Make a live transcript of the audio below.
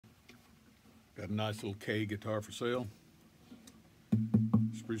Got a nice little K guitar for sale.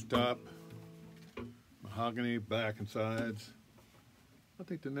 Spruce top, mahogany back and sides. I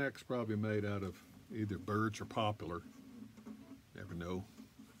think the neck's probably made out of either birch or poplar. Never know.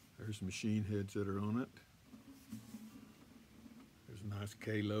 There's some machine heads that are on it. There's a nice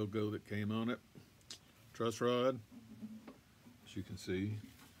K logo that came on it. Truss rod, as you can see.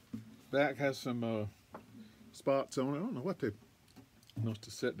 Back has some spots on it. I don't know what they must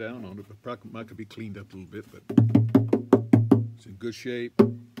have set down on it, but probably might could be cleaned up a little bit, but it's in good shape.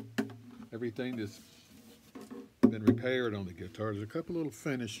 Everything that's been repaired on the guitar. There's a couple little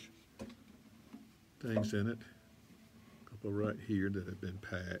finish things in it. A couple right here that have been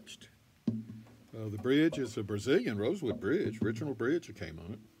patched. The bridge is a Brazilian rosewood bridge, original bridge that came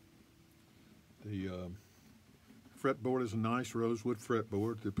on it. The fretboard is a nice rosewood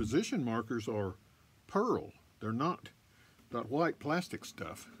fretboard. The position markers are pearl. They're not that white plastic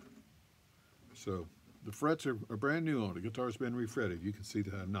stuff. So the frets are brand new on it. The guitar's been refretted. You can see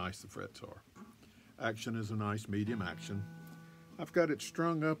how nice the frets are. Action is a nice medium action. I've got it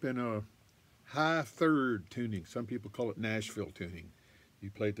strung up in a high third tuning. Some people call it Nashville tuning. You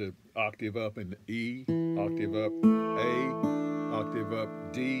play the octave up in E, octave up A, octave up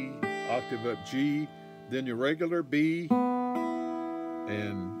D, octave up G, then your regular B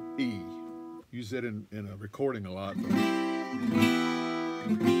and E. Use it in a recording a lot.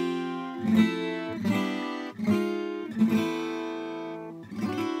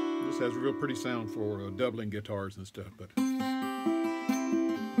 This has a real pretty sound for doubling guitars and stuff, but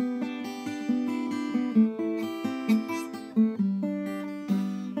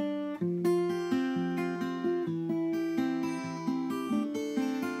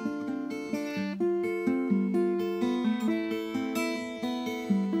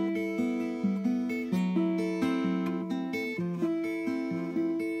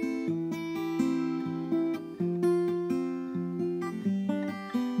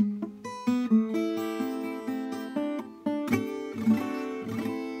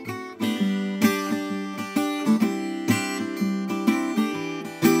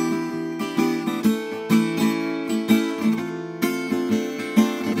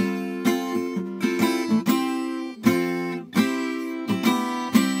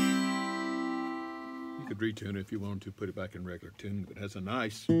retune it if you wanted to, put it back in regular tune, but it has a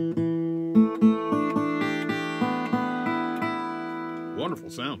nice, wonderful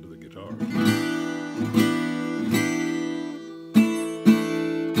sound to the guitar.